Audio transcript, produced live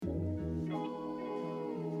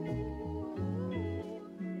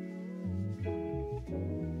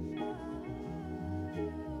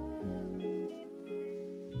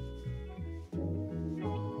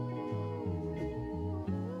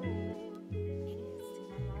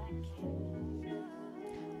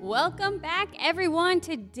Welcome back, everyone,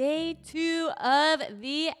 to day 2 of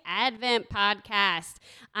the Advent podcast.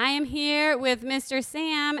 I am here with Mr.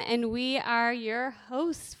 Sam, and we are your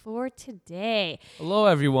hosts for today. Hello,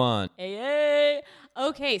 everyone. Hey.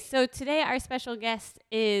 Okay, so today our special guest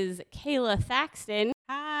is Kayla Thaxton.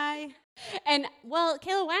 Hi. And, well,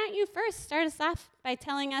 Kayla, why don't you first start us off by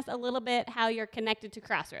telling us a little bit how you're connected to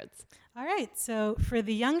Crossroads? All right. So for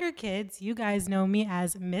the younger kids, you guys know me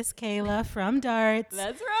as Miss Kayla from Darts.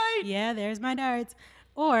 That's right. Yeah, there's my Darts.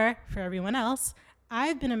 Or for everyone else,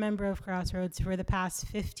 I've been a member of Crossroads for the past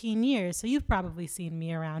 15 years, so you've probably seen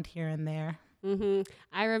me around here and there.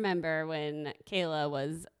 I remember when Kayla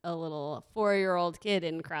was a little 4-year-old kid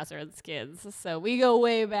in Crossroads Kids, so we go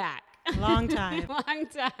way back. Long time. Long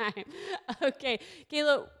time. Okay,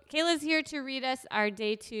 Kayla's here to read us our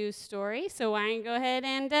day 2 story, so why don't you go ahead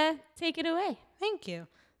and take it away? Thank you.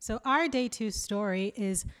 So our day 2 story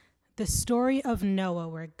is the story of Noah,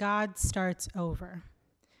 where God starts over.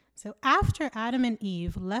 So after Adam and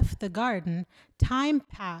Eve left the garden, time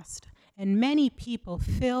passed, and many people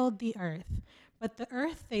filled the earth. But the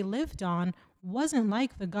earth they lived on wasn't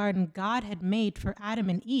like the garden God had made for Adam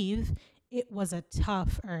and Eve. It was a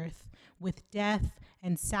tough earth with death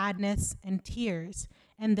and sadness and tears.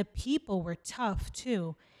 And the people were tough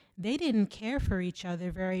too. They didn't care for each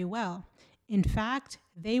other very well. In fact,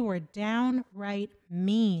 they were downright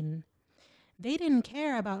mean. They didn't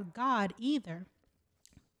care about God either.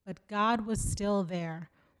 But God was still there,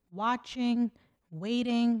 watching,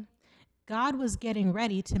 waiting. God was getting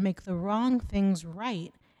ready to make the wrong things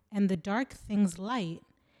right and the dark things light.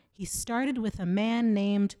 He started with a man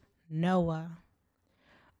named Noah.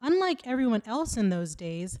 Unlike everyone else in those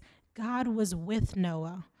days, God was with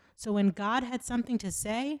Noah. So when God had something to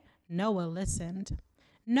say, Noah listened.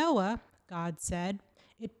 Noah, God said,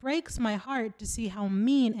 "It breaks my heart to see how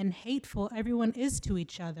mean and hateful everyone is to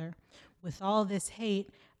each other. With all this hate,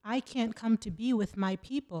 I can't come to be with my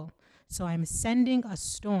people. So I'm sending a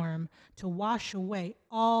storm to wash away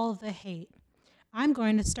all the hate. I'm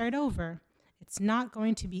going to start over. It's not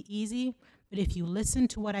going to be easy, but if you listen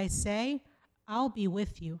to what I say, I'll be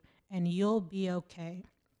with you, and you'll be okay."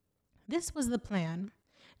 This was the plan.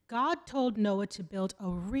 God told Noah to build a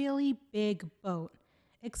really big boat,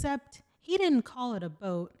 except he didn't call it a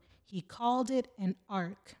boat. He called it an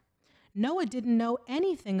ark. Noah didn't know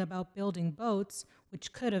anything about building boats,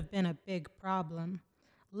 which could have been a big problem.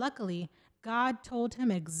 Luckily, God told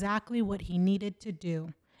him exactly what he needed to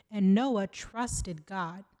do, and Noah trusted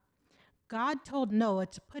God. God told Noah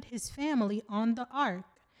to put his family on the ark.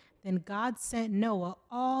 Then God sent Noah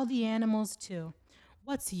all the animals too.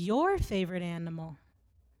 What's your favorite animal?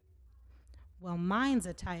 Well, mine's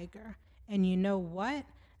a tiger. And you know what?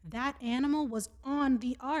 That animal was on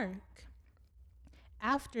the ark.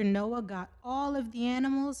 After Noah got all of the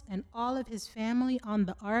animals and all of his family on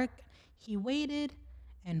the ark, he waited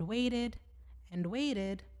and waited and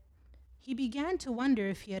waited. He began to wonder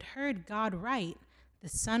if he had heard God right. The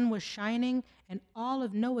sun was shining, and all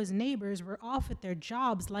of Noah's neighbors were off at their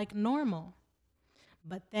jobs like normal.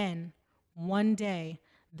 But then, one day,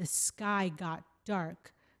 the sky got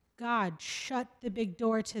dark. God shut the big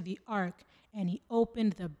door to the ark, and he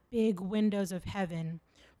opened the big windows of heaven.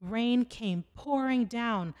 Rain came pouring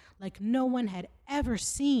down like no one had ever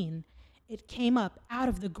seen. It came up out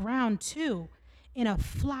of the ground, too. In a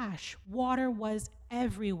flash, water was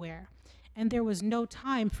everywhere. And there was no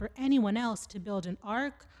time for anyone else to build an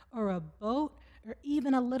ark or a boat or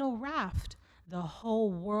even a little raft. The whole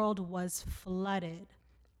world was flooded.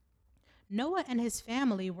 Noah and his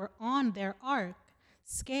family were on their ark,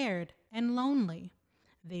 scared and lonely.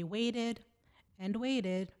 They waited and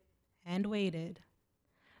waited and waited.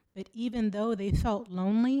 But even though they felt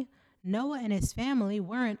lonely, Noah and his family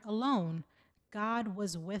weren't alone. God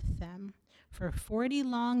was with them. For 40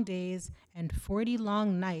 long days and 40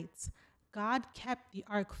 long nights, God kept the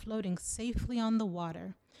ark floating safely on the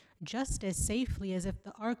water, just as safely as if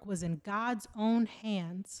the ark was in God's own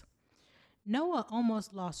hands. Noah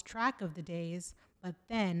almost lost track of the days, but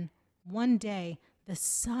then, one day, the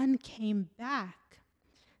sun came back.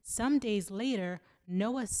 Some days later,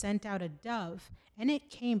 Noah sent out a dove, and it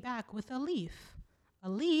came back with a leaf. A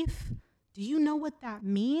leaf? Do you know what that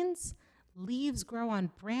means? Leaves grow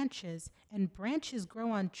on branches, and branches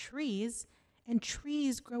grow on trees, and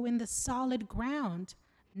trees grow in the solid ground,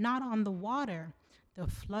 not on the water. The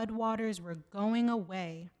floodwaters were going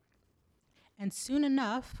away. And soon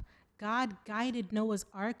enough, God guided Noah's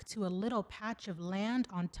ark to a little patch of land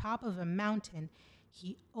on top of a mountain.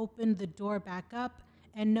 He opened the door back up,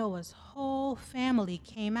 and Noah's whole family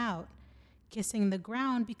came out, kissing the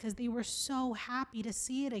ground because they were so happy to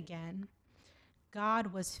see it again.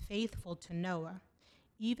 God was faithful to Noah,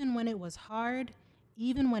 even when it was hard,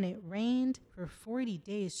 even when it rained for 40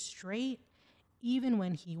 days straight, even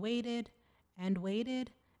when he waited and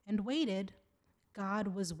waited and waited,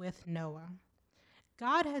 God was with Noah.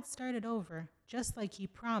 God had started over, just like he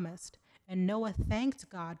promised, and Noah thanked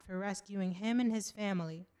God for rescuing him and his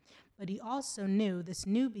family. But he also knew this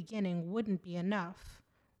new beginning wouldn't be enough.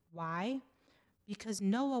 Why? Because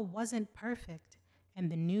Noah wasn't perfect, and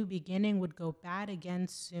the new beginning would go bad again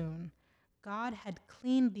soon. God had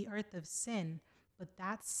cleaned the earth of sin, but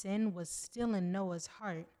that sin was still in Noah's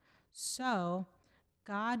heart. So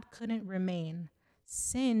God couldn't remain.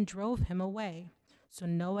 Sin drove him away. So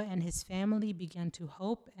Noah and his family began to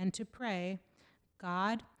hope and to pray,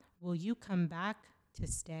 God, will you come back to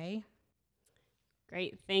stay?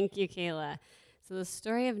 Great. Thank you, Kayla. So the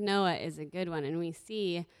story of Noah is a good one, and we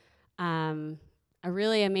see a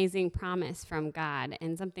really amazing promise from God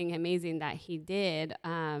and something amazing that he did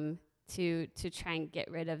to try and get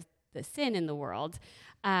rid of the sin in the world.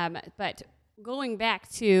 But going back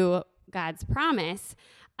to God's promise,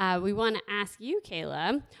 we want to ask you,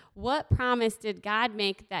 Kayla, what promise did God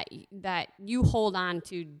make that you hold on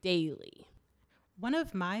to daily? One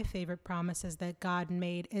of my favorite promises that God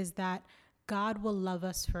made is that God will love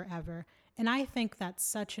us forever. And I think that's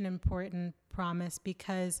such an important promise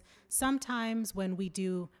because sometimes when we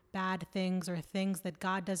do bad things or things that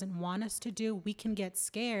God doesn't want us to do, we can get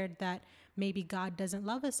scared that maybe God doesn't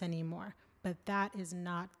love us anymore. But that is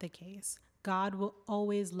not the case. God will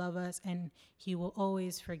always love us and he will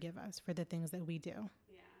always forgive us for the things that we do.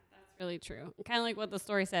 Yeah, that's really true. Kind of like what the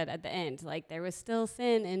story said at the end. Like there was still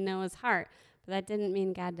sin in Noah's heart, but that didn't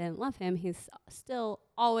mean God didn't love him. He's still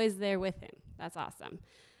always there with him. That's awesome.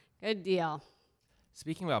 Good deal.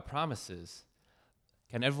 Speaking about promises,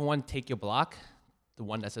 can everyone take your block, the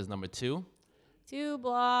one that says number 2? 2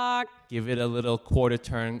 block. Give it a little quarter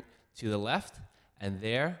turn to the left, and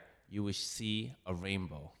there you will see a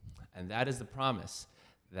rainbow. And that is the promise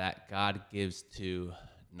that God gives to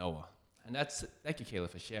Noah. And thank you,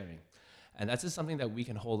 Kayla, for sharing. And that's just something that we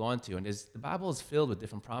can hold on to. And the Bible is filled with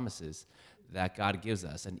different promises that God gives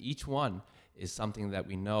us. And each one is something that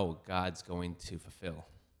we know God's going to fulfill.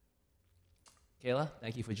 Kayla,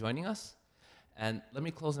 thank you for joining us. And let me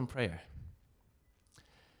close in prayer.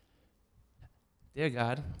 Dear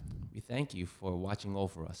God, we thank you for watching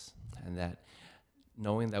over us and that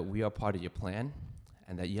knowing that we are part of your plan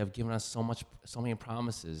and that you have given us so many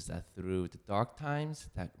promises that through the dark times,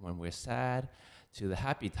 that when we're sad, to the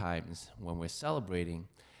happy times when we're celebrating,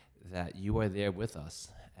 that you are there with us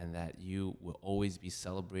and that you will always be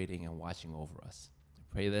celebrating and watching over us. I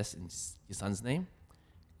pray this in your son's name.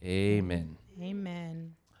 Amen.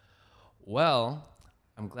 Amen. Well,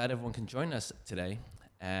 I'm glad everyone can join us today.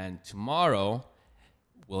 And tomorrow,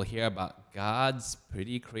 we'll hear about God's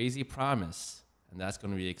pretty crazy promise. And that's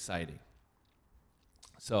going to be exciting.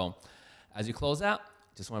 So, as you close out,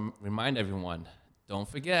 just want to remind everyone, don't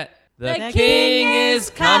forget, the King is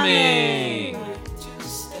coming!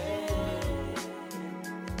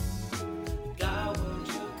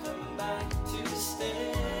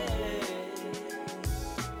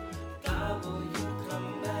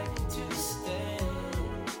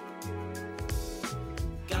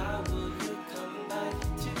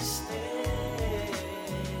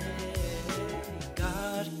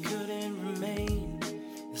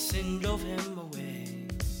 Drove him away.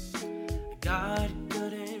 God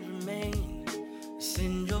couldn't remain.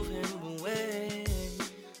 Sin drove him away.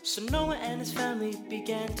 So Noah and his family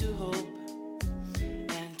began to hope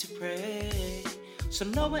and to pray. So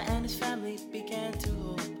Noah and his family began to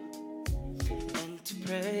hope and to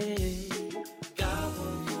pray.